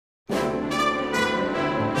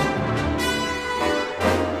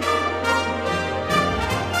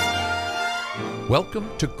Welcome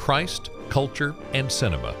to Christ, Culture, and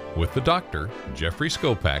Cinema with the Dr. Jeffrey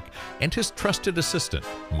Skopak and his trusted assistant,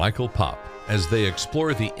 Michael Popp, as they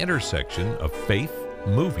explore the intersection of faith,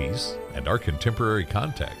 movies, and our contemporary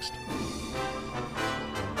context.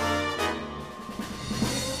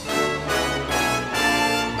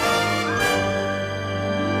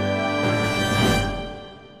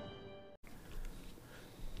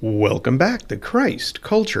 Welcome back to Christ,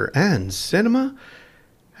 Culture, and Cinema.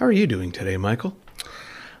 How are you doing today, Michael?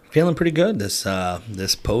 Feeling pretty good this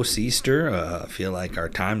post-Easter. I feel like our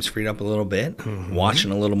time's freed up a little bit.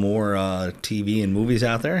 Watching a little more TV and movies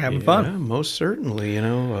out there, having fun. Most certainly,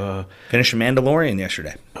 Finished Mandalorian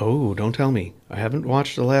yesterday. Oh, don't tell me. I haven't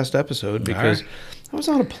watched the last episode because I was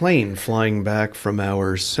on a plane flying back from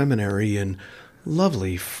our seminary in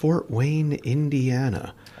lovely Fort Wayne,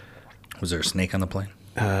 Indiana. Was there a snake on the plane?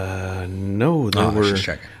 No, I was just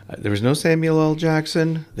checking. There was no Samuel L.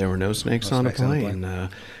 Jackson. There were no snakes on a plane.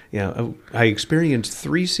 I experienced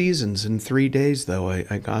 3 seasons in 3 days, though.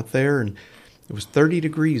 I got there, and it was 30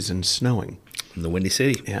 degrees and snowing. In the Windy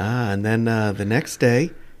City. Yeah, and then the next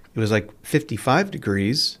day, it was like 55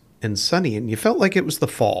 degrees and sunny, and you felt like it was the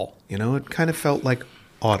fall. It kind of felt like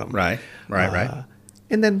autumn. Right.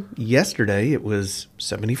 And then yesterday, it was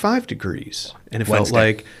 75 degrees, and it Wednesday. felt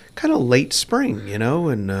like kind of late spring,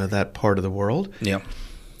 in that part of the world. Yeah.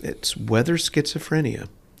 It's weather schizophrenia.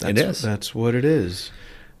 It is. That's what it is.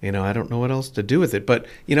 I don't know what else to do with it. But,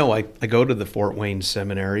 I go to the Fort Wayne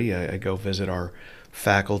Seminary. I go visit our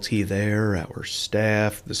faculty there, our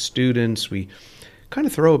staff, the students. We kind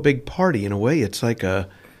of throw a big party in a way. It's like a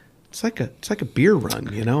beer run,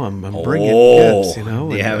 I'm bringing gifts,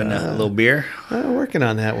 You having a little beer? Working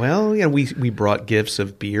on that. Well, we brought gifts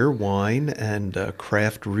of beer, wine, and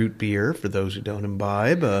craft root beer for those who don't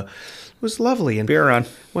imbibe. It was lovely. And Beer run.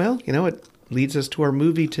 Well, it leads us to our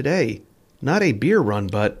movie today. Not a beer run,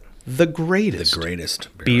 but the greatest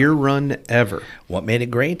beer run ever. What made it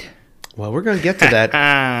great? Well, we're going to get to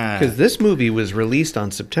that because this movie was released on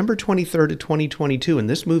September 23rd of 2022, and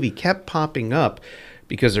this movie kept popping up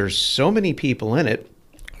because there's so many people in it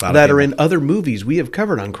that are in other movies we have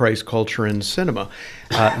covered on Christ, Culture, and Cinema.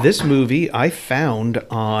 This movie I found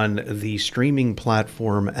on the streaming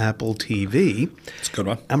platform Apple TV. It's a good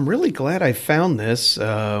one. I'm really glad I found this.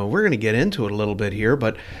 We're going to get into it a little bit here,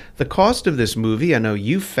 but the cost of this movie, I know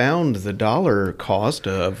you found the dollar cost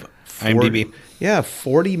of IMDb.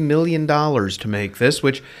 $40 million to make this,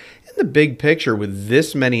 which in the big picture with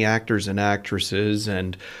this many actors and actresses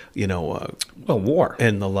and, war.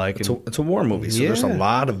 And the like. It's a war movie, so there's a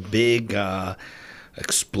lot of big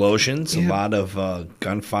explosions, a lot of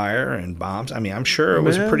gunfire and bombs. I mean, I'm sure it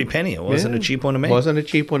was a pretty penny. It wasn't a cheap one to make. Wasn't a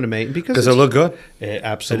cheap one to make. Because it looked good.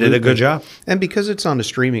 Absolutely. It did a good job. And because it's on a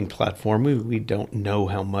streaming platform, we don't know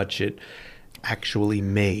how much it actually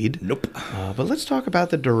made. Nope. But let's talk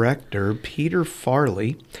about the director, Peter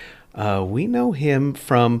Farrelly. We know him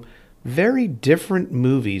from very different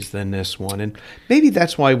movies than this one. And maybe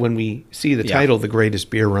that's why when we see the title, The Greatest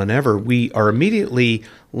Beer Run Ever, we are immediately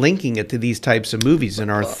linking it to these types of movies in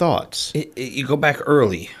our thoughts. You go back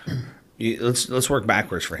early. Let's work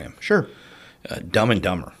backwards for him. Sure. Dumb and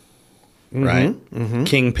Dumber, right? Mm-hmm.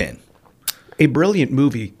 Kingpin. A brilliant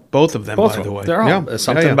movie, both of them, by the way. They're all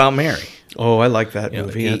something about Mary. Oh, I like that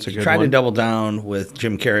movie. That's a good one. Tried to double down with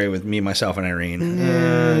Jim Carrey with Me, Myself, and Irene.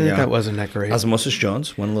 That wasn't that great. Osmosis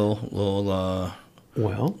Jones, one little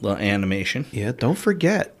animation. Yeah, don't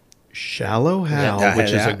forget Shallow Hal,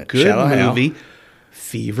 which is a good movie.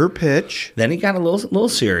 Fever Pitch. Then he got a little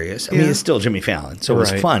serious. I mean, it's still Jimmy Fallon, so it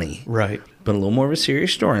was funny. Right. But a little more of a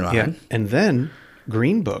serious storyline. Yeah. And then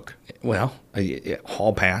Green Book. Well,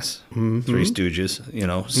 Hall Pass, Three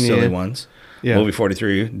Stooges, silly ones. Yeah. Movie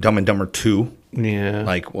 43, Dumb and Dumber 2. Yeah.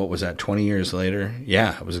 Like, what was that, 20 years later?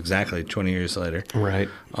 Yeah, it was exactly 20 years later. Right.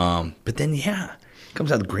 But then,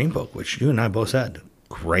 comes out the Green Book, which you and I both said,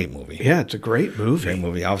 great movie. Yeah, it's a great movie. Great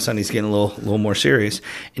movie. All of a sudden, he's getting a little more serious.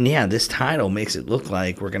 And, this title makes it look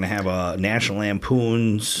like we're going to have a National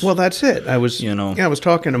Lampoon's. Well, that's it. I was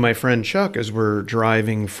talking to my friend Chuck as we're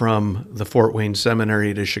driving from the Fort Wayne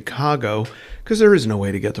Seminary to Chicago, because there is no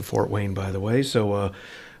way to get to Fort Wayne, by the way. So,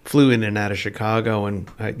 flew in and out of Chicago, and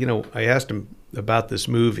I asked him about this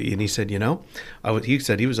movie, and he said, he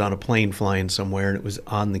said he was on a plane flying somewhere, and it was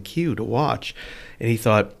on the queue to watch, and he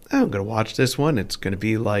thought, I'm going to watch this one. It's going to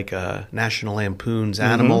be like a National Lampoon's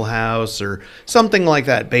Animal House or something like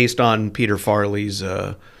that, based on Peter Farrelly's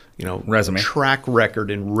resume, track record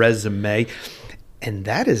and resume. And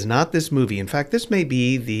that is not this movie. In fact, this may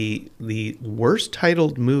be the worst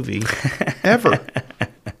titled movie ever.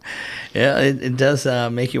 Yeah, it does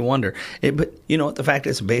make you wonder. But you know what? The fact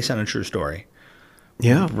is, it's based on a true story.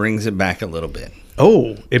 Yeah. brings it back a little bit.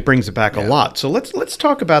 Oh, it brings it back a lot. So let's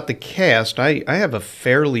talk about the cast. I have a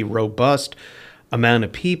fairly robust amount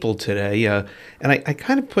of people today, and I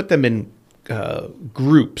kind of put them in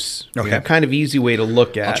groups. Okay. Kind of easy way to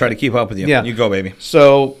look at. I'll try to keep up with you. Yeah. You go, baby.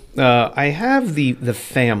 So I have the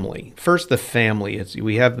family. First, the family.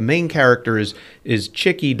 We have the main character is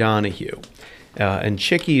Chickie Donahue. And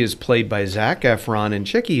Chickie is played by Zac Efron, and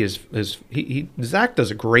Chickie Zac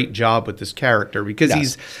does a great job with this character because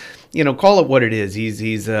he's, call it what it is.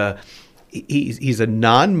 He's a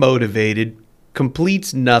non-motivated,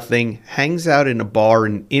 completes nothing, hangs out in a bar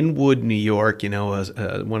in Inwood, New York.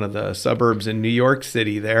 One of the suburbs in New York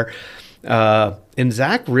City there. And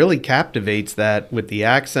Zac really captivates that with the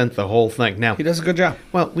accent, the whole thing. Now He does a good job.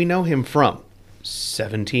 well, we know him from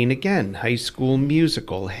 17 Again, High School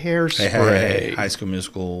Musical, Hairspray. Hey. High School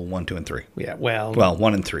Musical 1, 2, and 3. Yeah, well,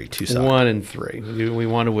 1 and 3, 2 sides. 1 and 3. We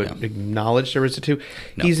want to acknowledge there was a 2.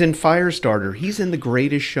 No. He's in Firestarter. He's in The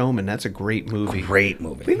Greatest Showman. That's a great movie. Great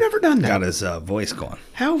movie. We've never done that. Got his voice going.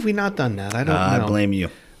 How have we not done that? I don't know. I blame you.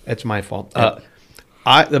 It's my fault.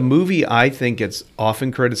 The movie I think it's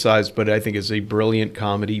often criticized, but I think is a brilliant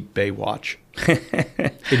comedy, Baywatch.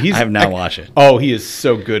 I have not watched it. Oh, he is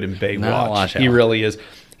so good in Baywatch. Not watch it. He really is.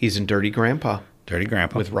 He's in Dirty Grandpa. Dirty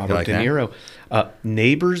Grandpa. With Robert like De Niro.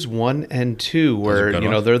 Neighbors 1 and 2,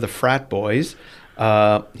 where they're the frat boys.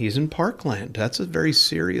 He's in Parkland. That's a very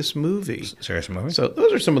serious movie. Serious movie? So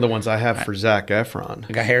those are some of the ones I have for Zac Efron.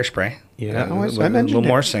 I got Hairspray. Yeah, I mentioned a little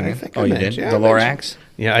more it. singing. I You did? yeah, The Lorax?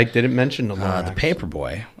 Yeah, I didn't mention the Lorax. The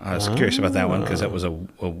Paperboy. I was curious about that one because that was a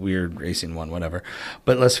weird racing one, whatever.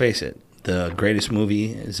 But let's face it, the greatest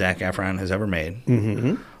movie Zac Efron has ever made,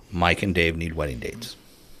 Mike and Dave Need Wedding Dates.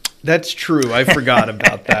 That's true. I forgot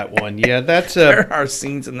about that one. Yeah, that's There are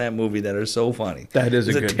scenes in that movie that are so funny. That is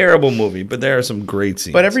it's a good terrible movie, but there are some great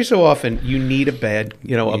scenes. But every so often, you need a bad,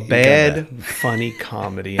 funny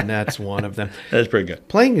comedy, and that's one of them. That's pretty good.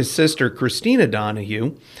 Playing his sister, Christina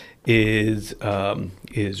Donahue, is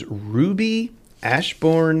Ruby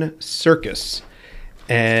Ashbourne Circus.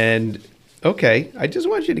 And, okay, I just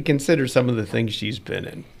want you to consider some of the things she's been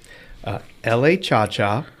in. L.A.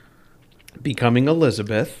 Cha-Cha, Becoming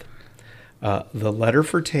Elizabeth, The Letter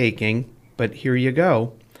for Taking, but here you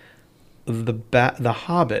go, The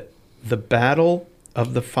Hobbit, The Battle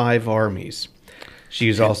of the Five Armies.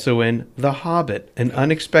 She's also in The Hobbit, An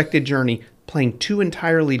Unexpected Journey, playing 2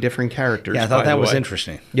 entirely different characters. Yeah, I thought that was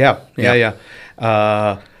interesting. Yeah.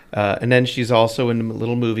 And then she's also in a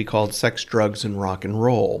little movie called Sex, Drugs, and Rock and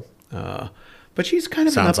Roll. But she's kind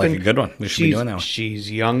of sounds like a good one. We should be doing that one. She's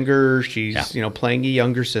younger. She's playing a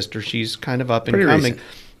younger sister. She's kind of up and Pretty coming. recent.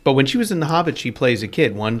 But when she was in The Hobbit, she plays a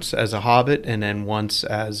kid. Once as a hobbit, and then once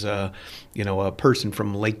as a person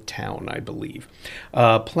from Lake Town, I believe.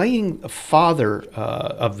 Playing the father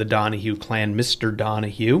of the Donahue clan, Mr.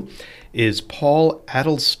 Donahue, is Paul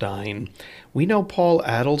Adelstein. We know Paul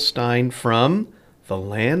Adelstein from The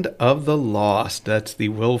Land of the Lost. That's the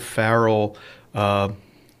Will Ferrell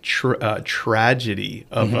tragedy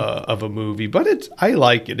of a movie, but I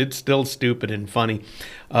like it. It's still stupid and funny.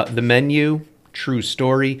 The Menu, true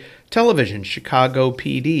story. Television, Chicago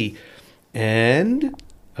PD, and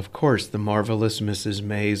of course the marvelous Mrs.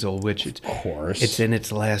 Maisel, which it's in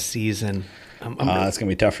its last season. It's gonna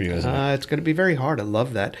be tough for you, isn't it? It's gonna be very hard. I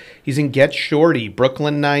love that. He's in Get Shorty,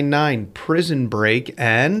 Brooklyn Nine-Nine, Prison Break,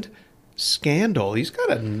 and Scandal. He's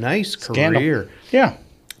got a nice career. Yeah.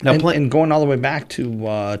 Now, and going all the way back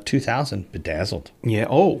to 2000, Bedazzled. Yeah.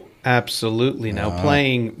 Oh, absolutely. Now,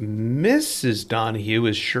 playing Mrs. Donahue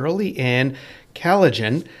is Shirley Ann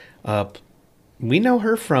Callaghan. We know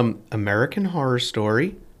her from American Horror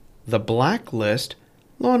Story, The Blacklist,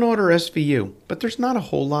 Law and Order SVU, but there's not a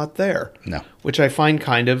whole lot there. No. Which I find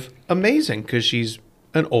kind of amazing because she's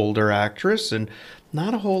an older actress and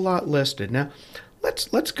not a whole lot listed. Now,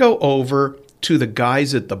 let's go over to the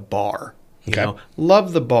guys at the bar. Okay.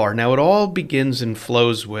 Love the bar. Now, it all begins and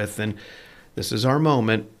flows with, and this is our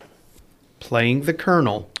moment, playing the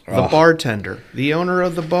Colonel, the bartender, the owner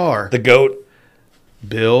of the bar. The GOAT.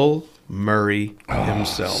 Bill Murray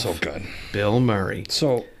himself. So good. Bill Murray.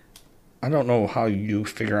 So, I don't know how you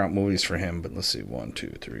figure out movies for him, but let's see. 1,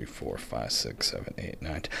 2, 3, 4, 5, 6, 7, 8,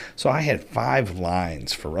 9. So I had 5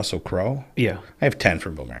 lines for Russell Crowe. Yeah. I have 10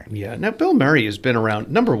 for Bill Murray. Yeah. Now, Bill Murray has been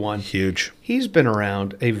around, number one. Huge. He's been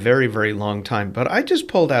around a very, very long time, but I just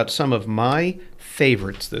pulled out some of my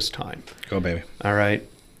favorites this time. Go, baby. All right.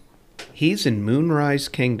 He's in Moonrise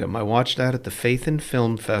Kingdom. I watched that at the Faith and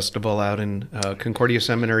Film Festival out in Concordia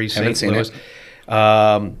Seminary, St. Louis.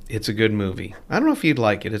 It's a good movie. I don't know if you'd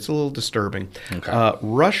like it. It's a little disturbing. Okay.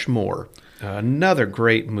 Rushmore, another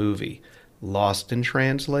great movie. Lost in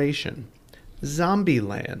Translation,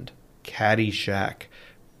 Zombieland, Caddyshack,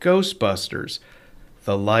 Ghostbusters,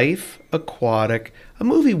 The Life Aquatic, a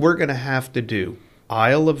movie we're going to have to do,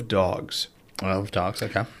 Isle of Dogs. Isle of Dogs,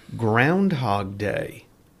 okay. Groundhog Day,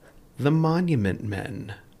 The Monument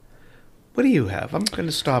Men. What do you have? I'm going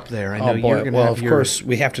to stop there. I know you're going to have of course,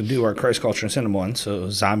 we have to do our Christ Culture and Cinema one, so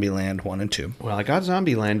Zombieland 1 and 2. Well, I got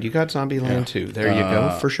Zombieland. You got Zombieland 2. There you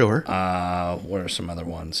go, for sure. What are some other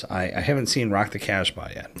ones? I haven't seen Rock the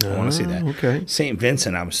Casbah yet. I want to see that. Okay. St.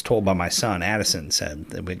 Vincent, I was told by my son, Addison,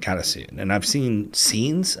 said that we got to see it. And I've seen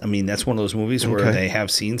scenes. I mean, that's one of those movies where they have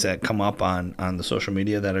scenes that come up on the social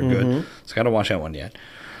media that are good. So I got to watch that one yet.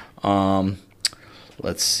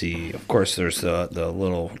 Let's see. Of course, there's the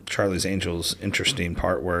little Charlie's Angels interesting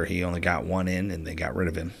part where he only got one in and they got rid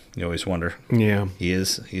of him. You always wonder. Yeah. He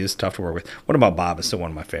is tough to work with. What about Bob? It's still one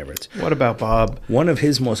of my favorites. What about Bob? One of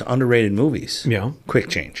his most underrated movies. Yeah. Quick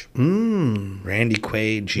Change. Randy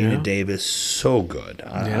Quaid, Gina Davis, so good.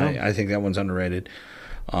 I think that one's underrated.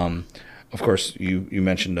 Of course, you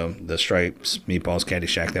mentioned the Stripes, Meatballs,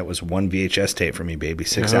 Caddyshack. That was one VHS tape for me, baby.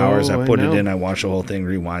 6 hours. I put it in. I watched the whole thing,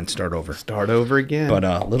 rewind, start over. Start over again.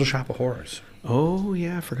 But Little Shop of Horrors. Oh,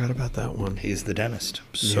 yeah. I forgot about that one. He's the dentist.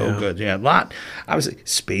 So good. Yeah, a lot. Obviously,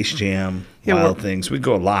 Space Jam, Wild Things. We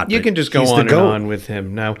go a lot. You can just go on and on with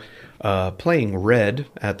him. Now, playing Red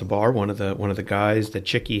at the bar, one of the guys that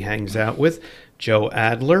Chicky hangs out with, Joe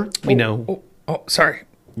Adler. We know. Oh, sorry.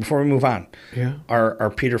 Before we move on, yeah, our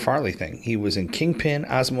Peter Farley thing. He was in Kingpin,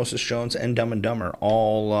 Osmosis Jones, and Dumb and Dumber,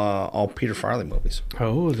 all Peter Farley movies.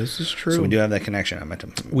 Oh, this is true. So we do have that connection. I meant to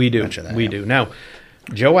mention that. We do. Now,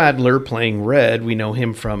 Joe Adler playing Red, we know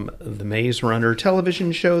him from the Maze Runner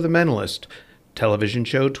television show The Mentalist, television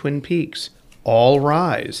show Twin Peaks, All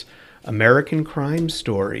Rise, American Crime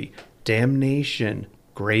Story, Damnation,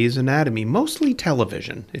 Grey's Anatomy, mostly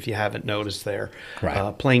television, if you haven't noticed there.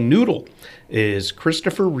 Right. Playing Noodle is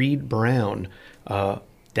Christopher Reed Brown.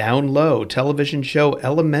 Down Low, television show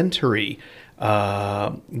Elementary.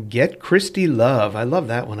 Get Christy Love. I love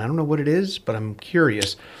that one. I don't know what it is, but I'm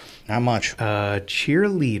curious. Not much.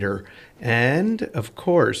 Cheerleader. And, of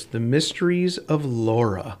course, The Mysteries of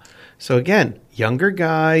Laura. So, again, younger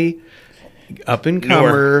guy,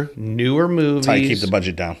 up-and-comer, newer movies. That's how you keep the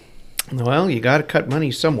budget down. Well, you got to cut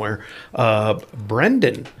money somewhere.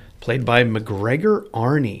 Brendan, played by McGregor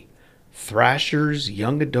Arney. Thrashers,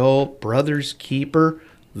 Young Adult, Brothers Keeper,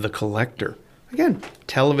 The Collector. Again,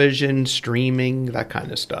 television, streaming, that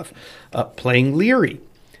kind of stuff. Playing Leary,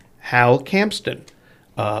 Hal Campston.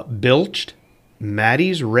 Bilched,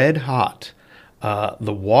 Maddie's Red Hot.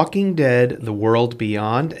 The Walking Dead, The World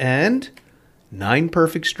Beyond, and 9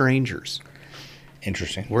 Perfect Strangers.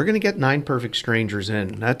 Interesting. We're going to get 9 Perfect Strangers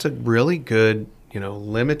in. That's a really good,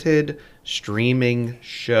 limited streaming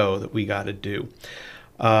show that we got to do.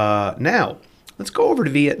 Now, let's go over to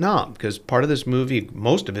Vietnam, because part of this movie,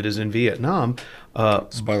 most of it is in Vietnam.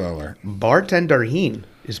 Spoiler alert. Bartender Heen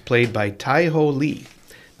is played by Tai Ho Lee.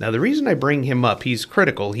 Now, the reason I bring him up, he's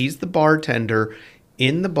critical. He's the bartender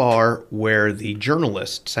in the bar where the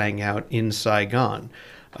journalists hang out in Saigon.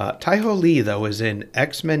 Tai Ho Lee, though, is in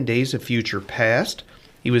X-Men Days of Future Past.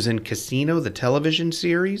 He was in Casino, the television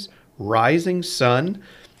series, Rising Sun.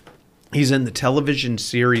 He's in the television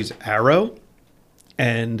series Arrow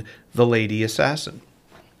and The Lady Assassin.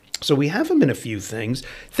 So we have him in a few things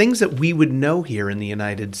that we would know here in the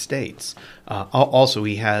United States. Also,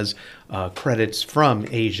 he has credits from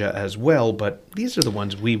Asia as well, but these are the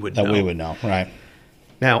ones we would know. That we would know, right.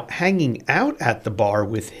 Now, hanging out at the bar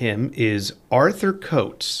with him is Arthur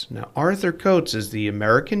Coates. Now, Arthur Coates is the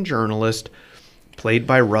American journalist played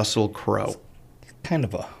by Russell Crowe. Kind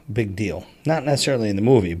of a big deal. Not necessarily in the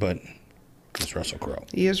movie, but it's Russell Crowe.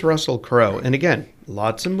 He is Russell Crowe. And again,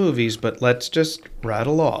 lots of movies, but let's just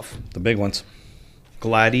rattle off. The big ones.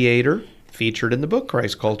 Gladiator, featured in the book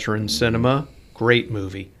Christ Culture and Cinema. Great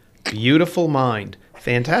movie. Beautiful Mind.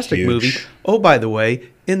 Fantastic movie. Oh, by the way,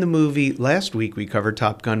 in the movie last week we covered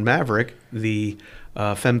Top Gun Maverick. The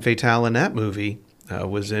femme fatale in that movie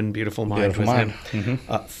was in Beautiful Mind with him.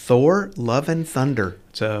 Mm-hmm. Thor: Love and Thunder.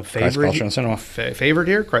 It's a favorite. Christ Culture and Cinema. Favorite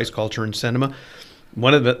here. Christ Culture and Cinema.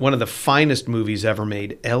 One of the finest movies ever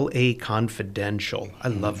made. L.A. Confidential. I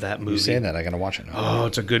love that movie. You say that, I gotta watch it now. Oh,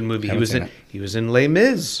 it's a good movie. He was in Les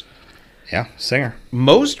Mis. Yeah, singer.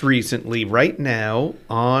 Most recently, right now,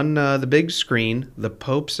 on the big screen, The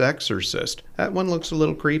Pope's Exorcist. That one looks a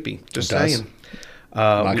little creepy. Just saying.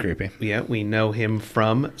 Not creepy. Yeah, we know him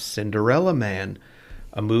from Cinderella Man,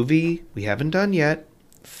 a movie we haven't done yet.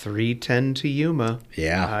 3:10 to Yuma.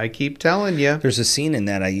 Yeah. I keep telling you. There's a scene in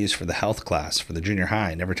that I use for the health class for the junior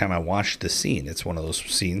high, and every time I watch the scene, it's one of those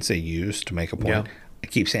scenes they use to make a point. Yeah. I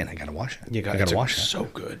keep saying, I got to watch it. I got to watch it. So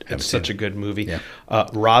good. It's such a good movie. Yeah.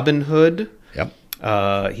 Robin Hood.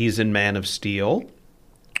 Yep. He's in Man of Steel.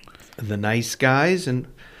 The Nice Guys. And,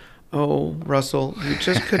 oh, Russell, you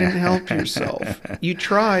just couldn't help yourself. You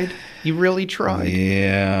tried. You really tried.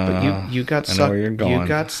 Yeah. But you got sucked. You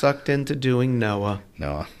got sucked into doing Noah.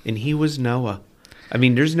 And he was Noah. I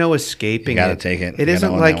mean, there's no escaping it. You got to take it. It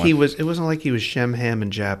isn't like he was. It wasn't like he was Shem, Ham,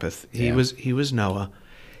 and Japheth. He was Noah.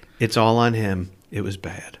 It's all on him. It was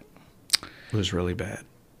bad. It was really bad.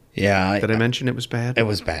 Yeah. Did I mention it was bad? It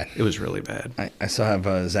was bad. It was really bad. I still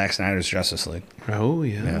have Zack Snyder's Justice League. Oh,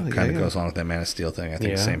 yeah. Kind of goes along with that Man of Steel thing. I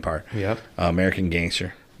think the same part. Yep. American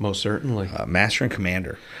Gangster. Most certainly. Master and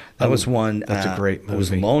Commander. That was one. That's a great movie. It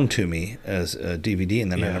was loaned to me as a DVD,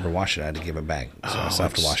 and then I never watched it. I had to give it back. So I still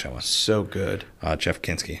have to watch that one. So good. Jeff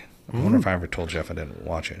Kinski. I wonder if I ever told Jeff I didn't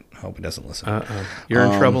watch it. I hope he doesn't listen. You're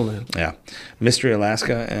in trouble now. Yeah. Mystery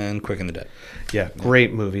Alaska and Quick and the Dead. Yeah,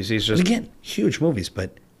 great movies. He's just... And again, huge movies,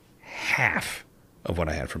 but half of what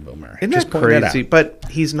I had from Bill Murray. Isn't that crazy? But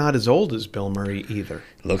he's not as old as Bill Murray either.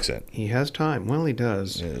 Looks it. He has time. Well, he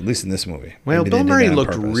does. At least in this movie. Well, Bill Murray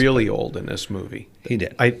looked really old in this movie. He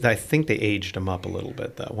did. I think they aged him up a little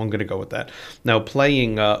bit, though. I'm going to go with that. Now,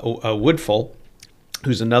 playing Woodfull,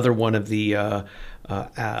 who's another one of the...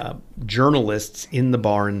 journalists in the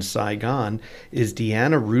bar in Saigon, is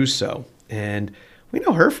Deanna Russo, and we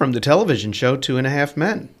know her from the television show 2.5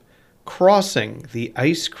 Men. Crossing, The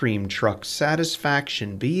Ice Cream Truck,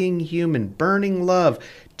 Satisfaction, Being Human, Burning Love,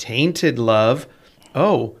 Tainted Love.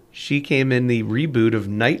 Oh, she came in the reboot of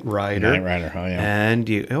Knight Rider. Knight Rider, oh yeah. And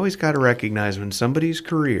you always got to recognize when somebody's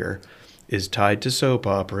career is tied to soap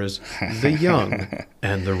operas, The Young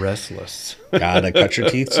and the Restless. Gotta cut your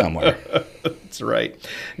teeth somewhere. That's right.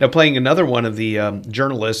 Now, playing another one of the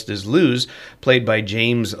journalists is Luz, played by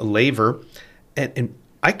James Laver. And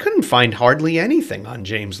I couldn't find hardly anything on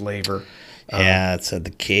James Laver. Yeah, it said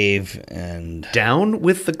The Cave and... Down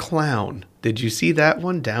with the Clown. Did you see that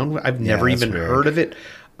one? I've never even heard of it.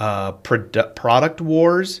 Product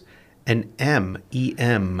Wars. And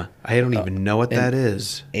MEM. I don't even know what that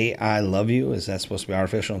is. AI Love You? Is that supposed to be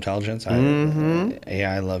artificial intelligence?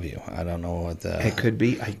 AI Love You. I don't know what the... It could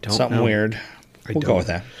be. I don't know. Something weird. We'll go with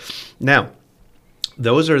that. Now,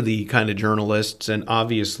 those are the kind of journalists, and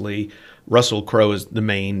obviously Russell Crowe is the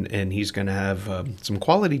main, and he's going to have some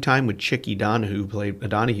quality time with Chickie Donahue,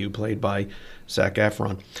 played by Zac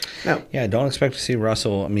Efron. Now, yeah, don't expect to see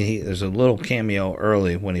Russell. I mean, there's a little cameo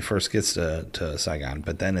early when he first gets to Saigon,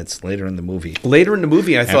 but then it's later in the movie.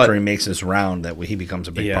 I thought after he makes his round, that he becomes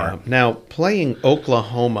a big part. Now, playing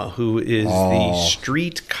Oklahoma, who is the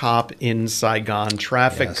street cop in Saigon,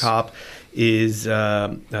 traffic cop, is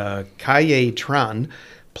Kaye Tran.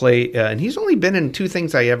 And he's only been in 2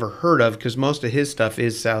 things I ever heard of, because most of his stuff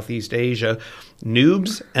is Southeast Asia,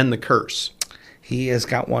 Noobs and The Curse. He has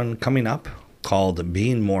got one coming up called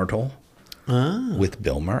Being Mortal with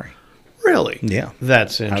Bill Murray. Really? Yeah.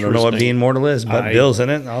 That's interesting. I don't know what Being Mortal is, but Bill's in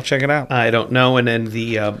it. I'll check it out. I don't know. And then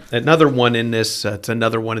the another one in this, it's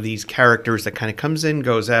another one of these characters that kind of comes in,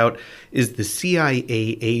 goes out, is the CIA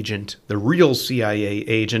agent, the real CIA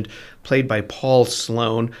agent, played by Paul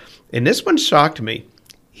Sloan. And this one shocked me.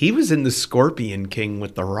 He was in The Scorpion King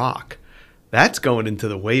with The Rock. That's going into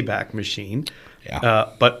the Wayback Machine.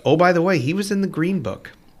 Yeah. But, oh, by the way, he was in The Green Book,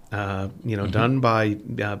 done by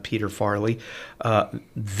Peter Farley.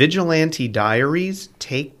 Vigilante Diaries,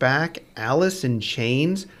 Take Back, Alice in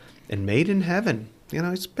Chains, and Made in Heaven.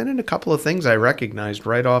 He's been in a couple of things I recognized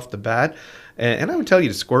right off the bat. And I would tell you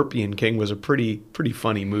The Scorpion King was a pretty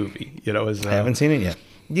funny movie. I haven't seen it yet.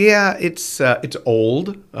 Yeah, it's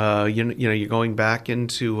old. You're going back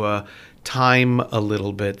into time a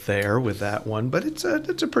little bit there with that one, but it's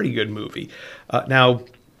a pretty good movie. Now,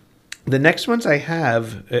 the next ones I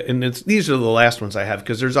have, and these are the last ones I have,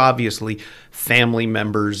 because there's obviously family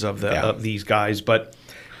members of these guys, but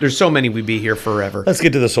there's so many we'd be here forever. Let's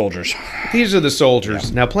get to the soldiers. These are the soldiers.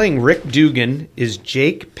 Yeah. Now, playing Rick Dugan is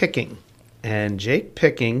Jake Picking, and Jake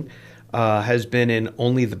Picking has been in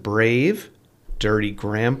Only the Brave, Dirty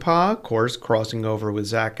Grandpa, of course, crossing over with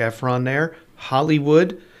Zac Efron there.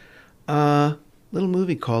 Hollywood, little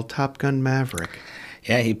movie called Top Gun Maverick.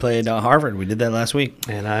 Yeah, he played Harvard. We did that last week.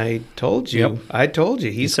 And I told you,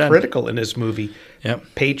 he's critical in this movie. Yep.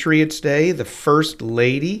 Patriots Day, The First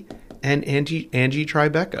Lady, and Angie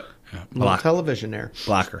Tribeca. Yeah. Little television there.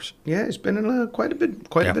 Blockers. Yeah, he's been in quite a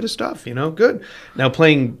bit of stuff. Good. Now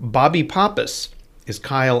playing Bobby Pappas is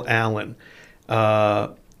Kyle Allen.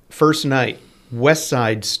 First Night, West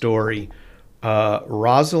Side Story,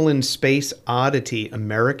 Rosalind Space Oddity,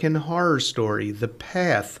 American Horror Story, The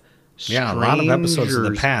Path. Yeah, a lot of episodes of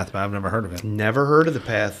The Path, but I've never heard of it. Never heard of The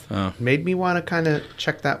Path. Made me want to kind of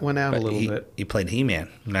check that one out a little bit. He played He-Man.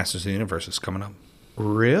 Masters of the Universe is coming up.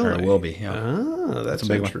 Really? Or it will be, yeah. Oh, that's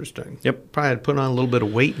interesting. One. Yep. Probably had to put on a little bit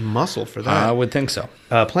of weight and muscle for that. I would think so.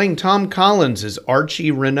 Playing Tom Collins is Archie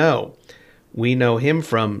Renault. We know him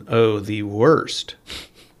from, the worst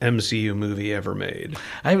MCU movie ever made.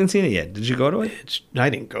 I haven't seen it yet. Did you go to it? I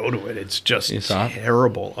didn't go to it. It's just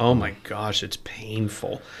terrible. Oh, my gosh. It's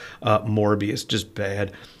painful. Morbius, just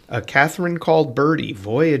bad. Catherine Called Birdie,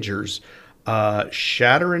 Voyagers,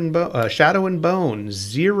 Shadow and Bone,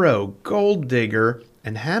 Zero, Gold Digger,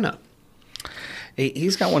 and Hannah. Hey,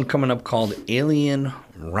 he's got one coming up called Alien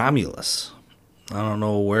Romulus. I don't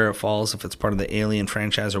know where it falls, if it's part of the Alien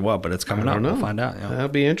franchise or what, but it's coming up. We'll find out. Yeah. That'll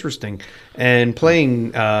be interesting. And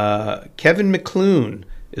playing Kevin McClune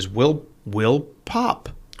is Will Pop.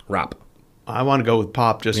 Rob. I want to go with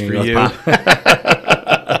Pop just for you.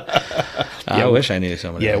 I wish I knew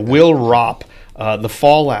somebody. Yeah, like that. Will Ropp. The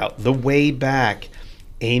Fallout, The Way Back.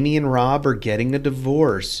 Amy and Rob are getting a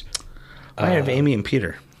divorce. I have Amy and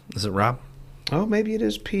Peter. Is it Rob? Oh, maybe it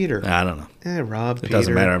is Peter. I don't know. Rob, it Peter.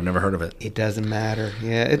 Doesn't matter. I've never heard of it. It doesn't matter.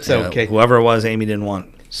 Yeah, it's okay. Whoever it was, Amy didn't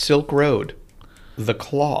want. Silk Road, The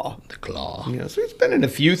Claw. The Claw. So it's been in a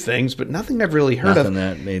few things, but nothing I've really heard nothing of.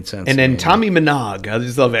 That made sense. And then Tommy Minogue. I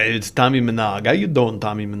just love it. It's Tommy Minogue. How you doing,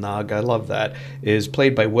 Tommy Minogue? I love that. Is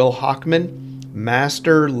played by Will Hockman.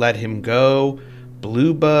 Master, Let Him Go.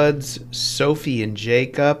 Blue Buds, Sophie and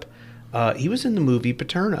Jacob. He was in the movie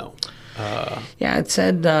Paterno. Yeah, it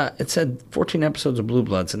said 14 episodes of Blue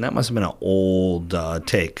Bloods, and that must have been an old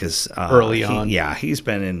take because early on. Yeah, he's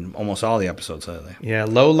been in almost all the episodes lately. Yeah,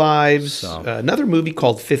 Low Lives. Another movie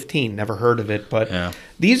called 15. Never heard of it, but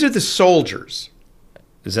these are the soldiers.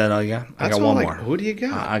 Is that all you got? I got one more. Who do you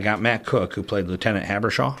got? I got Matt Cook, who played Lieutenant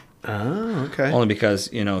Habershaw. Oh, okay. Only because,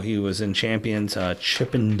 he was in Champions,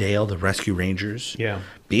 Chippendale, the Rescue Rangers. Yeah.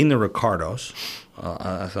 Being the Ricardos,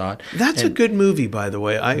 I thought. That's a good movie, by the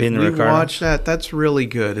way. We watched that. That's really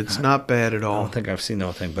good. It's not bad at all. I don't think I've seen the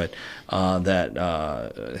whole thing, but I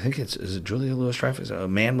think is it Julia Louis-Dreyfus? A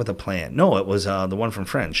Man with a Plan. No, it was the one from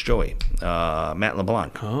Friends, Joey, Matt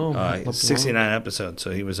LeBlanc. Oh, Matt LeBlanc. 69 episodes,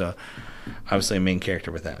 so he was obviously a main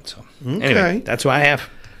character with that. So anyway, that's what I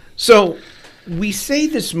have. So we say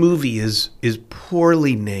this movie is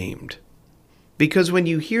poorly named because when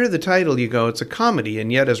you hear the title, you go, it's a comedy.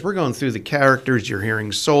 And yet, as we're going through the characters, you're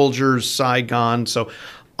hearing soldiers, Saigon. So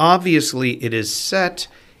obviously, it is set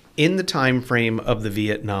in the time frame of the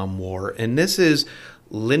Vietnam War. And this is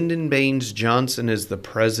Lyndon Baines Johnson is the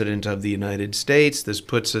president of the United States. This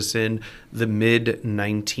puts us in the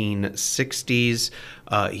mid-1960s.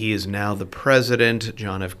 He is now the president.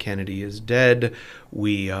 John F. Kennedy is dead.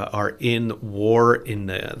 We are in war in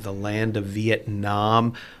the land of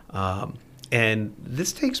Vietnam. And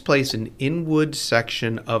this takes place in Inwood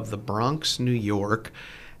section of the Bronx, New York,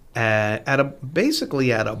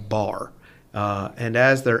 basically at a bar. And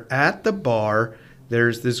as they're at the bar,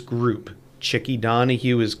 there's this group. Chickie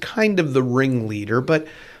Donahue is kind of the ringleader, but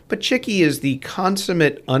Chickie is the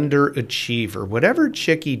consummate underachiever. Whatever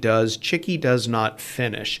Chickie does not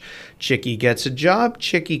finish. Chickie gets a job,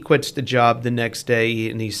 Chickie quits the job the next day,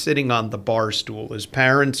 and he's sitting on the bar stool. His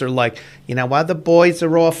parents are like, while the boys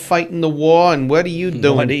are off fighting the war, and what are you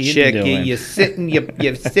doing, Chickie? You're sitting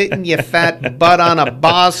your fat butt on a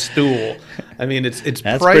bar stool. I mean, it's That's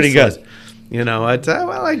priceless. Pretty good.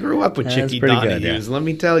 I grew up with Chickie Donahue's, yeah. let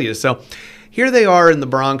me tell you. So here they are in the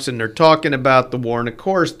Bronx, and they're talking about the war. And, of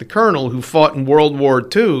course, the colonel who fought in World War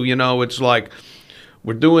II, it's like,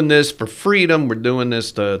 we're doing this for freedom. We're doing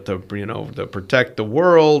this to protect the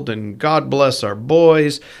world, and God bless our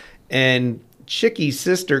boys. And Chickie's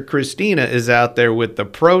sister, Christina, is out there with the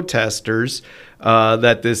protesters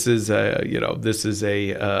that this is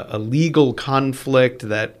a legal conflict,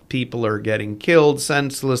 that people are getting killed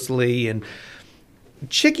senselessly. And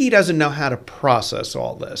Chickie doesn't know how to process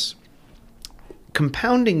all this.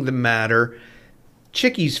 Compounding the matter,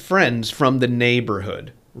 Chickie's friends from the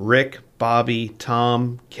neighborhood, Rick, Bobby,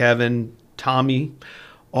 Tom, Kevin, Tommy,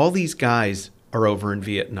 all these guys are over in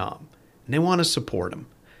Vietnam, and they want to support him.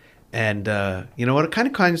 And it kind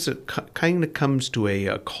of comes to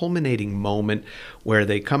a culminating moment where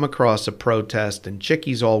they come across a protest, and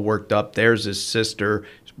Chickie's all worked up. There's his sister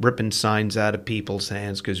ripping signs out of people's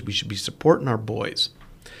hands because we should be supporting our boys.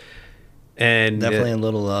 And definitely a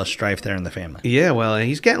little strife there in the family. Yeah, well, and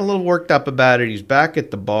he's getting a little worked up about it. He's back at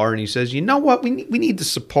the bar, and he says, "You know what? We need to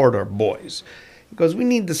support our boys." He goes, we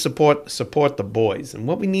need to support the boys. And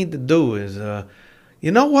what we need to do is,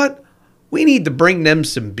 you know what? We need to bring them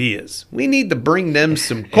some beers. We need to bring them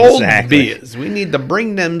some cold beers. We need to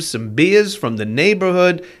bring them some beers from the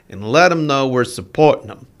neighborhood and let them know we're supporting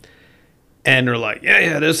them. And they're like,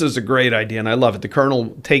 yeah, this is a great idea. And I love it. The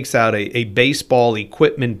colonel takes out a baseball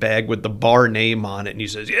equipment bag with the bar name on it. And he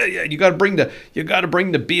says, yeah, you got to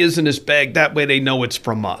bring the beers in this bag. That way they know it's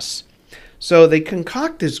from us. So they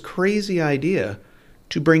concoct this crazy idea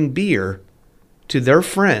to bring beer to their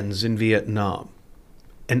friends in Vietnam,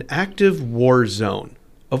 an active war zone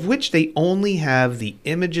of which they only have the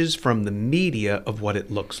images from the media of what it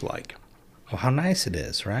looks like. Oh, how nice it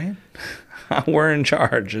is, right? We're in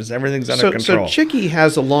charge. Everything's under control. So Chicky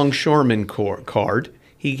has a longshoreman card.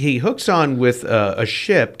 He hooks on with a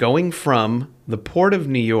ship going from the port of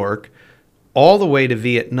New York all the way to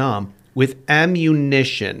Vietnam with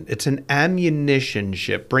ammunition. It's an ammunition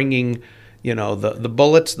ship bringing, the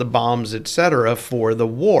bullets, the bombs, etc. for the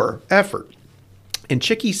war effort. And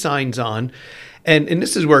Chicky signs on, and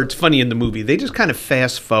this is where it's funny in the movie. They just kind of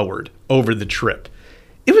fast forward over the trip.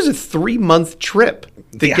 It was a 3-month trip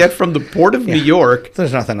to get from the port of New York.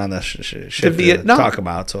 There's nothing on this ship to talk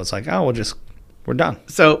about, so it's like, we're done.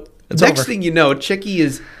 So next thing you know, Chicky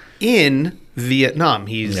is in Vietnam.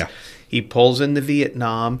 He pulls into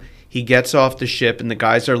Vietnam. He gets off the ship, and the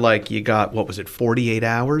guys are like, you got, 48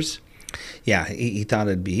 hours? Yeah, he thought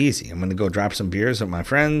it'd be easy. I'm going to go drop some beers with my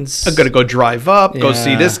friends. I'm going to go drive up, go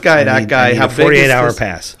see this guy, that guy. How 48-hour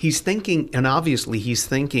pass. He's thinking, and obviously he's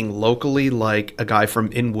thinking locally like a guy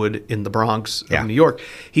from Inwood in the Bronx of New York.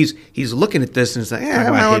 He's looking at this and saying,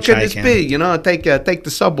 how could this be? Take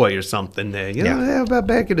the subway or something there. How about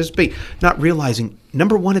back could this be? Not realizing,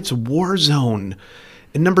 number one, it's a war zone.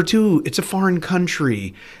 And number two, it's a foreign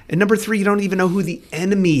country. And number three, you don't even know who the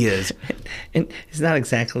enemy is. And he's not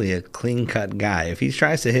exactly a clean-cut guy. If he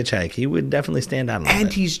tries to hitchhike, he would definitely stand out a little bit.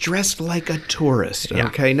 And he's dressed like a tourist. Yeah.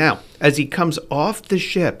 Okay, now, as he comes off the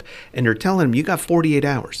ship and they're telling him, you got 48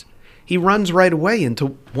 hours, he runs right away into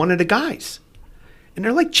one of the guys. And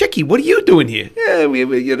they're like, Chicky, what are you doing here? Yeah,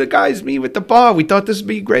 the guys, me with the bar. We thought this would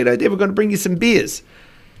be a great idea. We're going to bring you some beers.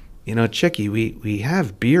 Chicky, we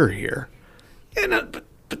have beer here.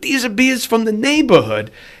 But these are beers from the neighborhood.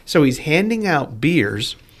 So he's handing out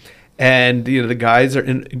beers, and the guys are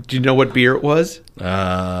in. Do you know what beer it was?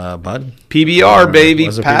 Bud? PBR, baby.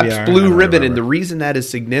 Pabst PBR? Blue Ribbon. And the reason that is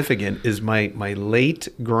significant is my late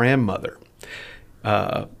grandmother,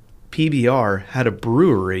 PBR, had a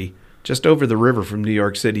brewery just over the river from New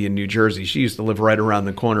York City and New Jersey. She used to live right around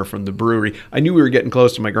the corner from the brewery. I knew we were getting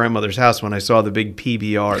close to my grandmother's house when I saw the big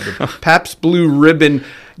PBR, the Pabst Blue Ribbon,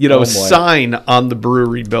 sign on the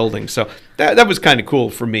brewery building. So that was kind of cool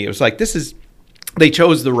for me. It was like, they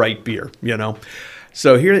chose the right beer,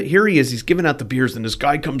 So here he is. He's giving out the beers, and this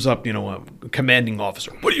guy comes up, a commanding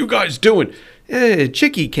officer. What are you guys doing?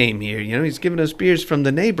 Chicky came here. He's giving us beers from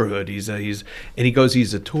the neighborhood. And he goes,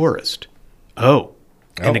 he's a tourist. Oh.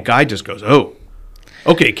 And the guy just goes, oh,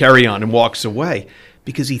 okay, carry on, and walks away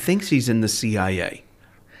because he thinks he's in the CIA.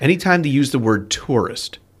 Anytime they use the word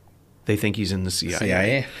tourist, they think he's in the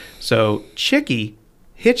CIA. So Chicky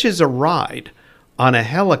hitches a ride on a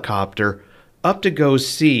helicopter up to go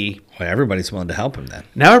see. Well, everybody's willing to help him then.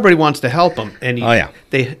 Now everybody wants to help him. And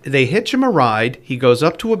they hitch him a ride. He goes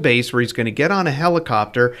up to a base where he's going to get on a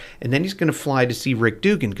helicopter, and then he's going to fly to see Rick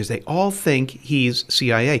Dugan because they all think he's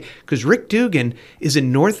CIA. Because Rick Dugan is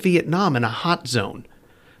in North Vietnam in a hot zone.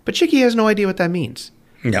 But Chicky has no idea what that means.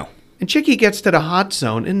 No. And Chicky gets to the hot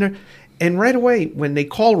zone, and right away, when they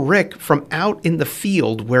call Rick from out in the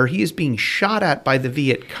field where he is being shot at by the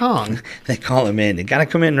Viet Cong. They call him in. They got to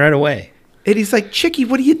come in right away. And he's like, Chicky,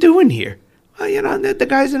 what are you doing here? Well, the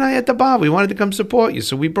guys and I at the bar, we wanted to come support you,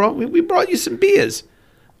 so we brought you some beers.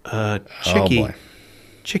 Chicky,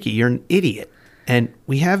 Chicky, you're an idiot. And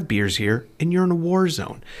we have beers here, and you're in a war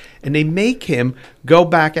zone. And they make him go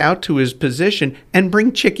back out to his position and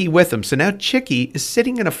bring Chicky with him. So now Chicky is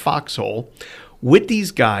sitting in a foxhole with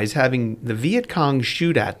these guys, having the Viet Cong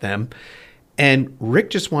shoot at them. And Rick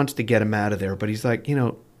just wants to get him out of there. But he's like,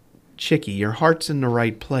 Chicky, your heart's in the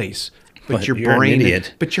right place. But your brain,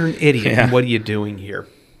 but you're an idiot. Yeah. And what are you doing here?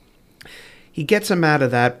 He gets him out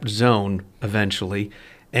of that zone eventually,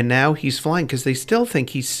 and now he's flying because they still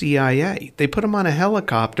think he's CIA. They put him on a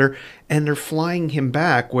helicopter, and they're flying him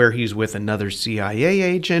back where he's with another CIA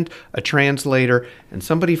agent, a translator, and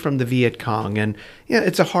somebody from the Viet Cong. And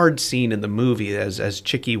it's a hard scene in the movie as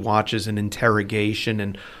Chicky watches an interrogation,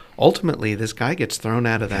 and ultimately, this guy gets thrown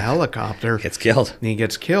out of the helicopter. Gets killed. And he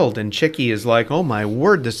gets killed. And Chicky is like, oh, my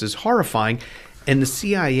word, this is horrifying. And the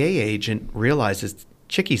CIA agent realizes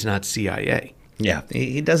Chicky's not CIA. Yeah,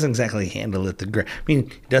 he doesn't exactly handle it. I mean,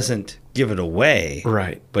 he doesn't give it away.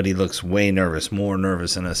 Right. But he looks way nervous, more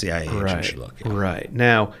nervous than a CIA agent should look. Yeah. Right.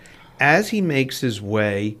 Now, as he makes his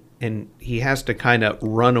way, and he has to kind of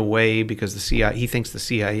run away because he thinks the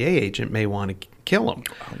CIA agent may want to kill him.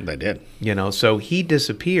 They did. So he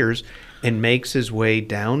disappears and makes his way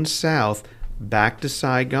down south, back to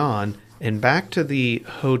Saigon, and back to the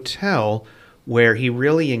hotel where he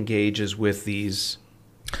really engages with these...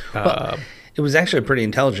 It was actually pretty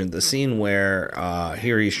intelligent. The scene where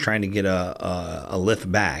here he's trying to get a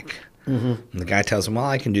lift back. Mm-hmm. And the guy tells him, well,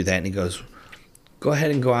 I can do that. And he goes, go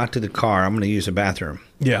ahead and go out to the car. I'm going to use the bathroom.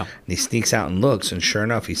 Yeah. And he sneaks out and looks, and sure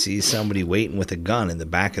enough, he sees somebody waiting with a gun in the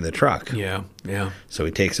back of the truck. Yeah, yeah. So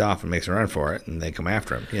he takes off and makes a run for it, and they come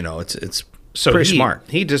after him. It's pretty smart.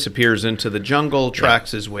 He disappears into the jungle,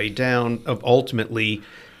 tracks his way down, ultimately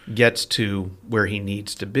gets to where he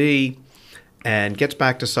needs to be, and gets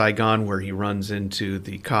back to Saigon, where he runs into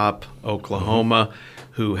the cop, Oklahoma,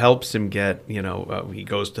 who helps him get, he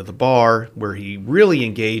goes to the bar where he really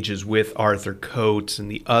engages with Arthur Coates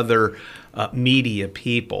and the other media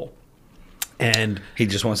people. And he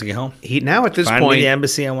just wants to get home. Now at this point, find me the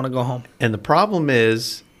embassy. I want to go home. And the problem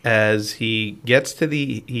is, as he gets to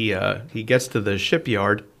the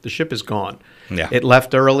shipyard, the ship is gone. Yeah. It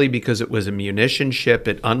left early because it was a munition ship.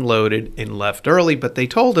 It unloaded and left early, but they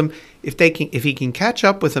told him if he can catch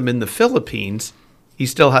up with them in the Philippines, he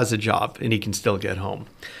still has a job and he can still get home.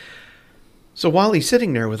 So while he's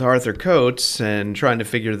sitting there with Arthur Coates and trying to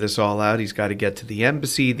figure this all out, he's got to get to the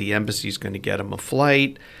embassy. The embassy's going to get him a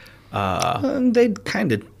flight. They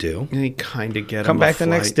kind of do. They kind of get Come him back a the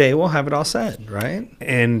flight. next day, we'll have it all set, right?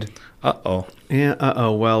 And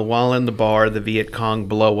well, while in the bar, the Viet Cong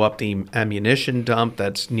blow up the ammunition dump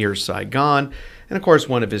that's near Saigon, and of course,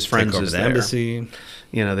 one of his friends is there. Embassy.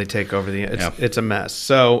 They take over it's a mess.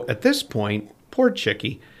 So at this point, poor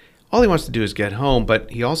Chickie, all he wants to do is get home, but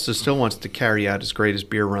he also still wants to carry out his greatest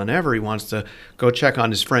beer run ever. He wants to go check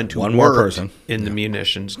on his friend who worked in the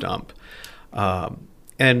munitions dump.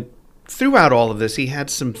 And throughout all of this, he had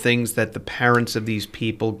some things that the parents of these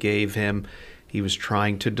people gave him. He was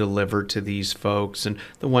trying to deliver to these folks. And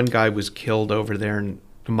the one guy was killed over there, and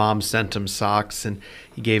the mom sent him socks, and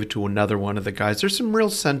he gave it to another one of the guys. There's some real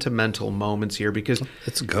sentimental moments here because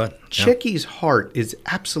it's good. Chickie's heart is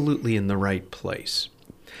absolutely in the right place.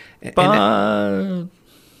 But...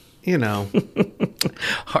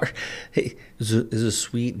 it was a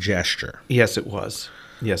sweet gesture. Yes, it was.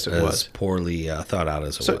 Yes, it was. Poorly thought out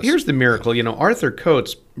as it was. So here's the miracle. Arthur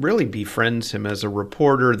Coates really befriends him as a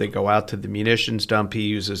reporter. They go out to the munitions dump. He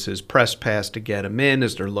uses his press pass to get him in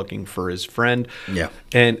as they're looking for his friend. Yeah.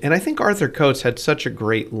 And I think Arthur Coates had such a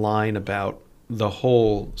great line about the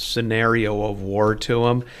whole scenario of war to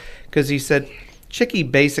him, because he said, Chickie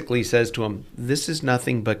basically says to him, this is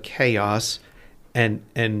nothing but chaos and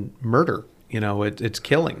murder. It's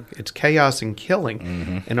killing. It's chaos and killing.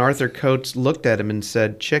 Mm-hmm. And Arthur Coates looked at him and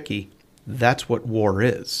said, Chickie, that's what war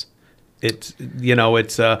is. And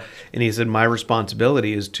he said, my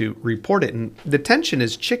responsibility is to report it. And the tension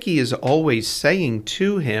is Chickie is always saying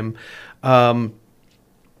to him,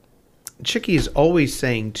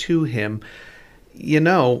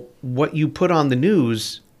 what you put on the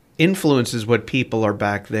news influences what people are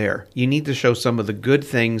back there. You need to show some of the good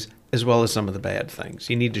things as well as some of the bad things.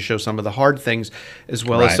 You need to show some of the hard things as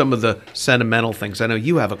well as some of the sentimental things. I know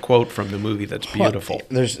you have a quote from the movie that's beautiful. Well,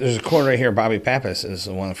 there's a quote right here. Bobby Pappas is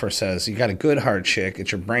the one that first says, you got a good hard chick.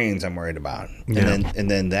 It's your brains I'm worried about. And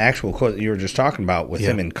then the actual quote that you were just talking about with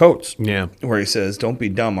him and Coates, where he says, don't be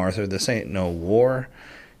dumb, Arthur. This ain't no war.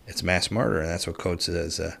 It's mass murder. And that's what Coates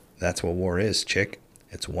says. That's what war is, chick.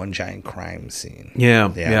 It's one giant crime scene. Yeah.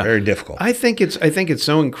 Very difficult. I think it's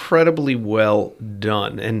so incredibly well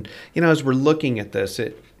done. And as we're looking at this,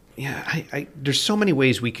 there's so many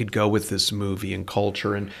ways we could go with this movie and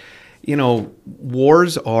culture. And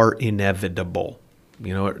wars are inevitable.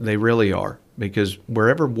 They really are, because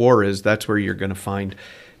wherever war is, that's where you're going to find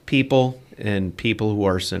people and people who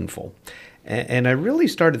are sinful. And I really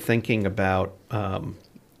started thinking about.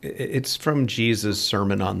 It's from Jesus'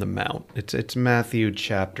 Sermon on the Mount. It's Matthew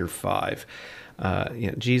chapter 5.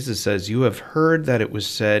 Jesus says, you have heard that it was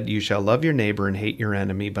said, you shall love your neighbor and hate your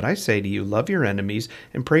enemy. But I say to you, love your enemies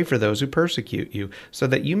and pray for those who persecute you, so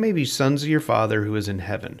that you may be sons of your Father who is in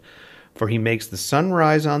heaven. For he makes the sun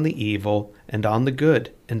rise on the evil and on the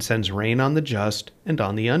good, and sends rain on the just and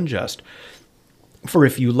on the unjust. For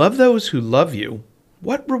if you love those who love you,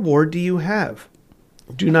 what reward do you have?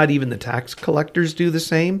 Do not even the tax collectors do the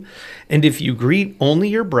same? And if you greet only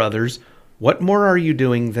your brothers, what more are you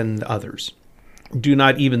doing than the others? Do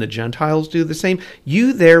not even the Gentiles do the same?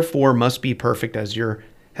 You therefore must be perfect as your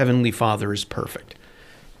heavenly Father is perfect.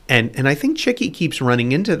 And I think Chicky keeps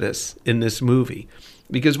running into this in this movie,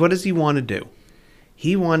 because what does he want to do?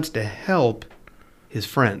 He wants to help his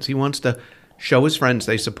friends. He wants to show his friends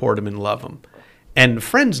they support him and love him. And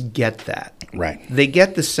friends get that. Right. They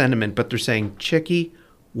get the sentiment, but they're saying, Chicky,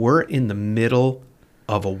 we're in the middle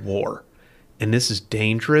of a war, and this is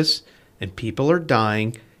dangerous, and people are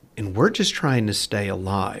dying, and we're just trying to stay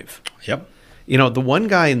alive. Yep. You know, the one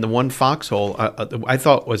guy in the one foxhole, I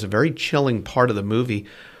thought was a very chilling part of the movie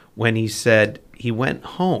when he said he went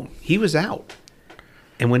home. He was out.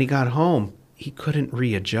 And when he got home, he couldn't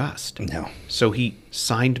readjust. No. So he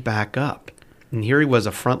signed back up. And here he was,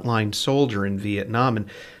 a frontline soldier in Vietnam. And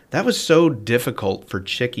that was so difficult for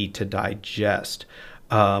Chicky to digest.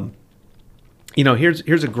 You know,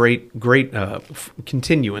 here's a great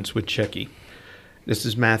continuance with Chicky. This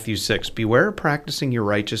is Matthew 6. Beware of practicing your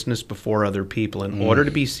righteousness before other people in order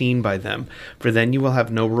to be seen by them, for then you will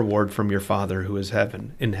have no reward from your Father who is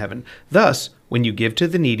in heaven. Thus, when you give to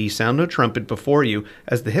the needy, sound no trumpet before you,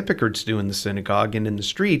 as the hypocrites do in the synagogue and in the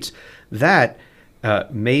streets, that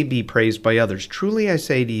may be praised by others. Truly I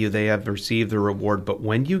say to you, they have received their reward. But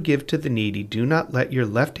when you give to the needy, do not let your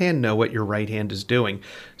left hand know what your right hand is doing,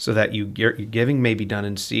 so that your giving may be done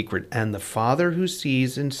in secret. And the Father who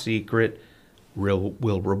sees in secret will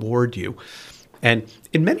reward you. And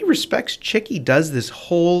in many respects, Chicky does this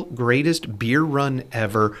whole greatest beer run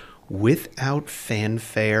ever without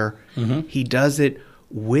fanfare. Mm-hmm. He does it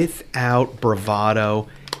without bravado.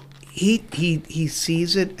 He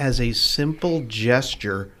sees it as a simple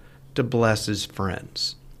gesture to bless his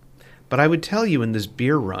friends. But I would tell you, in this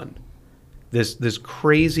beer run, this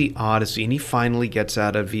crazy odyssey, and he finally gets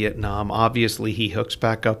out of Vietnam. Obviously, he hooks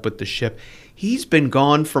back up with the ship. He's been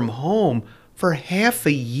gone from home for half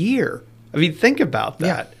a year. I mean, think about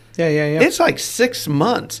that. Yeah. It's like 6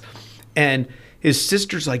 months. And his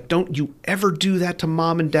sister's like, don't you ever do that to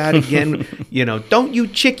mom and dad again. You know, don't you,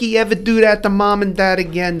 Chicky, ever do that to mom and dad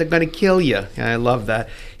again. They're going to kill you. And I love that.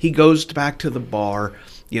 He goes back to the bar,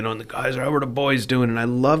 you know, and the guys are, how are the boys doing? And I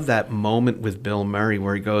love that moment with Bill Murray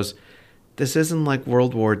where he goes, this isn't like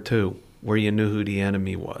World War II where you knew who the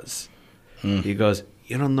enemy was. He goes,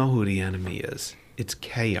 you don't know who the enemy is. It's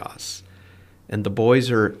chaos. And the boys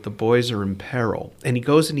are in peril. And he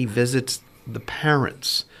goes and he visits the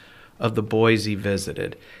parents of the boys he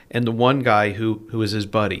visited. And the one guy who was his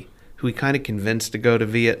buddy, who he kind of convinced to go to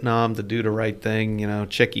Vietnam to do the right thing. You know,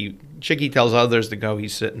 Chicky tells others to go.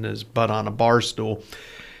 He's sitting his butt on a bar stool.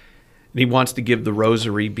 And he wants to give the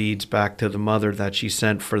rosary beads back to the mother that she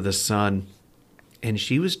sent for the son. And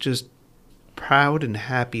she was just proud and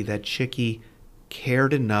happy that Chicky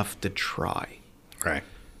cared enough to try. Right.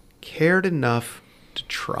 Cared enough to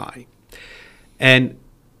try. And,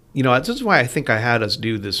 you know, this is why I think I had us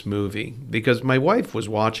do this movie, because my wife was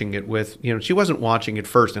watching it with, you know, she wasn't watching it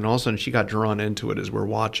first, and all of a sudden she got drawn into it as we're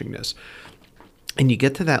watching this. And you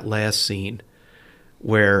get to that last scene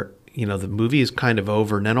where, you know, the movie is kind of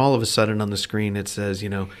over, and then all of a sudden on the screen it says, you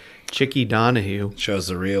know, Chicky Donahue. Shows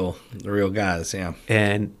the real guys, yeah.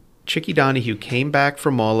 And Chicky Donahue came back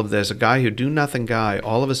from all of this, a guy who do-nothing guy,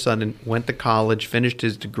 all of a sudden went to college, finished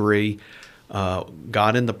his degree,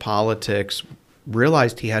 got into politics,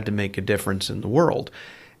 realized he had to make a difference in the world.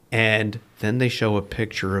 And then they show a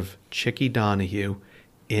picture of Chicky Donahue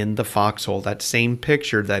in the foxhole, that same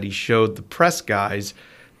picture that he showed the press guys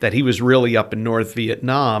that he was really up in North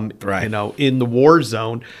Vietnam, right, you know, in the war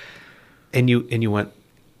zone. And you went,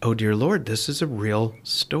 oh, dear Lord, this is a real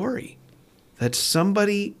story. That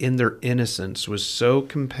somebody in their innocence was so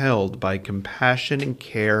compelled by compassion and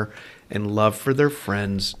care and love for their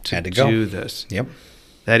friends to do this. Yep.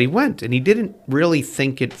 That he went, and he didn't really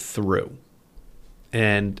think it through.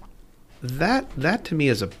 And that to me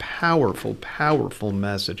is a powerful, powerful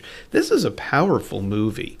message. This is a powerful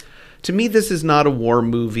movie. To me, this is not a war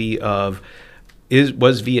movie of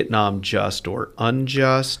was Vietnam just or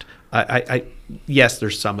unjust. Yes,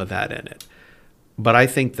 there's some of that in it. But I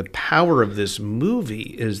think the power of this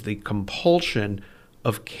movie is the compulsion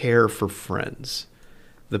of care for friends,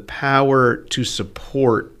 the power to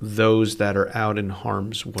support those that are out in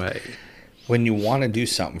harm's way. When you want to do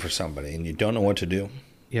something for somebody and you don't know what to do,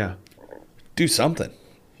 yeah, do something.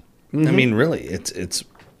 Mm-hmm. I mean, really, it's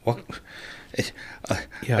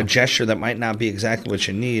a gesture that might not be exactly what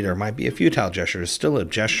you need, or might be a futile gesture, is still a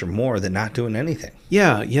gesture more than not doing anything.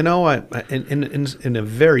 Yeah, you know, in a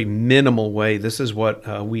very minimal way, this is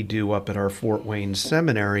what we do up at our Fort Wayne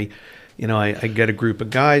Seminary. You know, I get a group of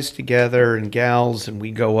guys together and gals, and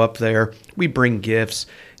we go up there. We bring gifts.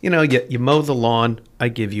 You know, you mow the lawn, I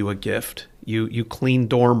give you a gift. You clean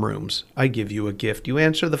dorm rooms, I give you a gift. You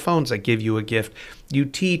answer the phones, I give you a gift. You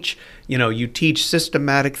teach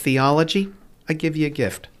systematic theology, I give you a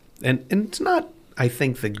gift. And it's not, I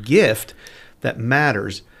think, the gift that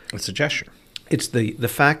matters. It's a gesture. It's the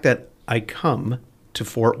fact that I come to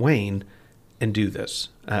Fort Wayne and do this.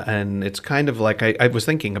 And it's kind of like, I was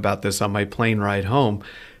thinking about this on my plane ride home.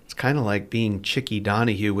 It's kind of like being Chickie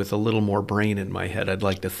Donahue with a little more brain in my head. I'd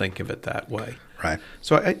like to think of it that way. Right.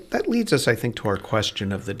 So that leads us, I think, to our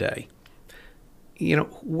question of the day.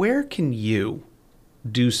 Where can you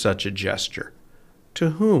do such a gesture?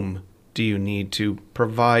 To whom do you need to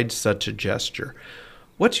provide such a gesture?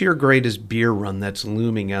 What's your greatest beer run that's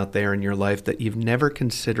looming out there in your life that you've never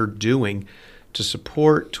considered doing to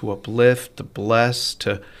support, to uplift, to bless,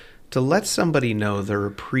 to let somebody know they're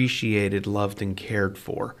appreciated, loved, and cared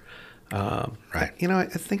for? Right. I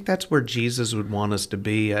think that's where Jesus would want us to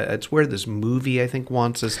be. It's where this movie, I think,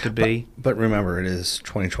 wants us to be. But remember, it is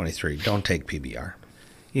 2023. Don't take PBR.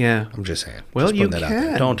 Yeah. I'm just saying. Well, just you that can. Out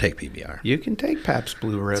there. Don't take PBR. You can take Pabst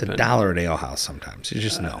Blue Ribbon. It's $1 at Ale House sometimes. You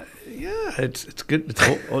just know. Yeah, it's good.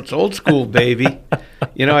 It's old school, baby.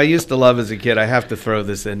 I used to love as a kid. I have to throw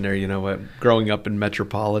this in there. Growing up in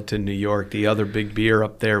metropolitan New York, the other big beer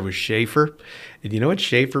up there was Schaefer. And you know what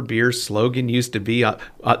Schaefer Beer's slogan used to be?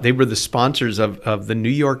 They were the sponsors of the New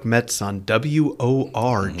York Mets on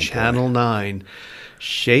WOR Channel 9.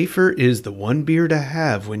 Schaefer is the one beer to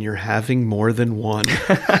have when you're having more than one.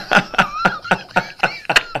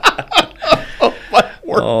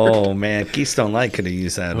 Oh, man. Keystone Light could have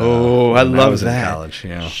used that. I love that. In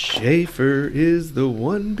college, Schaefer is the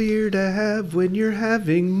one beer to have when you're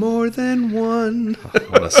having more than one.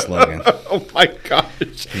 What a slogan. Oh, my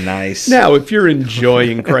gosh. Nice. Now, if you're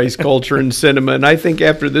enjoying Christ culture and cinema, and I think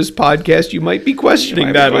after this podcast you might be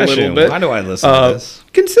questioning that a little bit. Why do I listen to this?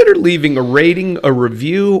 Consider leaving a rating, a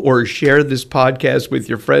review, or share this podcast with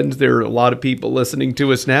your friends. There are a lot of people listening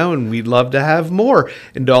to us now, and we'd love to have more.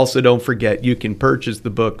 And also, don't forget, you can purchase the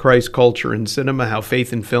book, Christ Culture and Cinema, How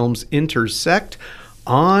Faith and Films Intersect,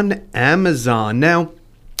 on Amazon. Now,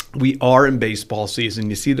 we are in baseball season.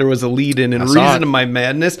 You see, there was a lead-in and reason to my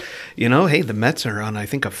madness. Hey, the Mets are on, I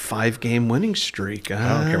think, a 5-game winning streak.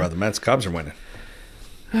 I don't care about the Mets. Cubs are winning.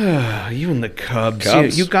 You and the Cubs.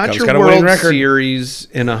 You got Cubs your World Series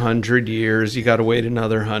in 100 years. You got to wait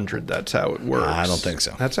another 100. That's how it works. I don't think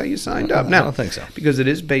so. That's how you signed up. Now, I don't think so. Because it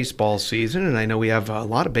is baseball season, and I know we have a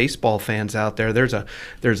lot of baseball fans out there. There's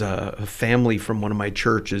a family from one of my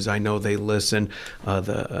churches. I know they listen.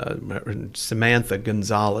 Samantha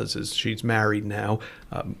Gonzalez she's married now.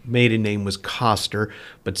 Maiden name was Coster,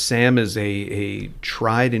 but Sam is a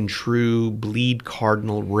tried and true bleed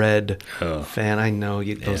Cardinal red fan. I know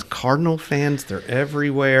those Cardinal fans, they're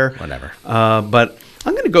everywhere. Whatever. But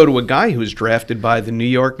I'm going to go to a guy who was drafted by the New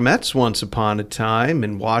York Mets once upon a time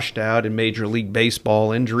and washed out in Major League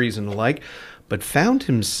Baseball, injuries and the like, but found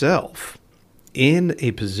himself in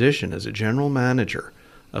a position as a general manager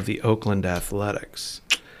of the Oakland Athletics.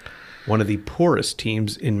 One of the poorest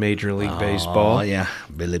teams in Major League Baseball. Oh, yeah.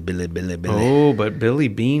 Billy. Oh, but Billy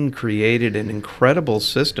Beane created an incredible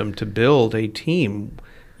system to build a team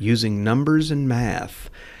using numbers and math.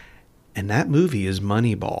 And that movie is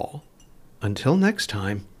Moneyball. Until next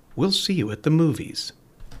time, we'll see you at the movies.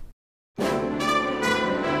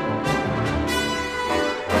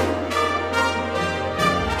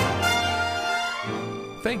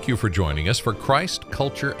 Thank you for joining us for Christ,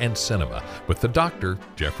 Culture, and Cinema with the Dr.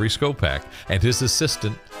 Jeffrey Skopak and his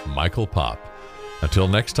assistant, Michael Popp. Until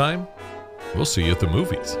next time, we'll see you at the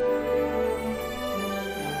movies.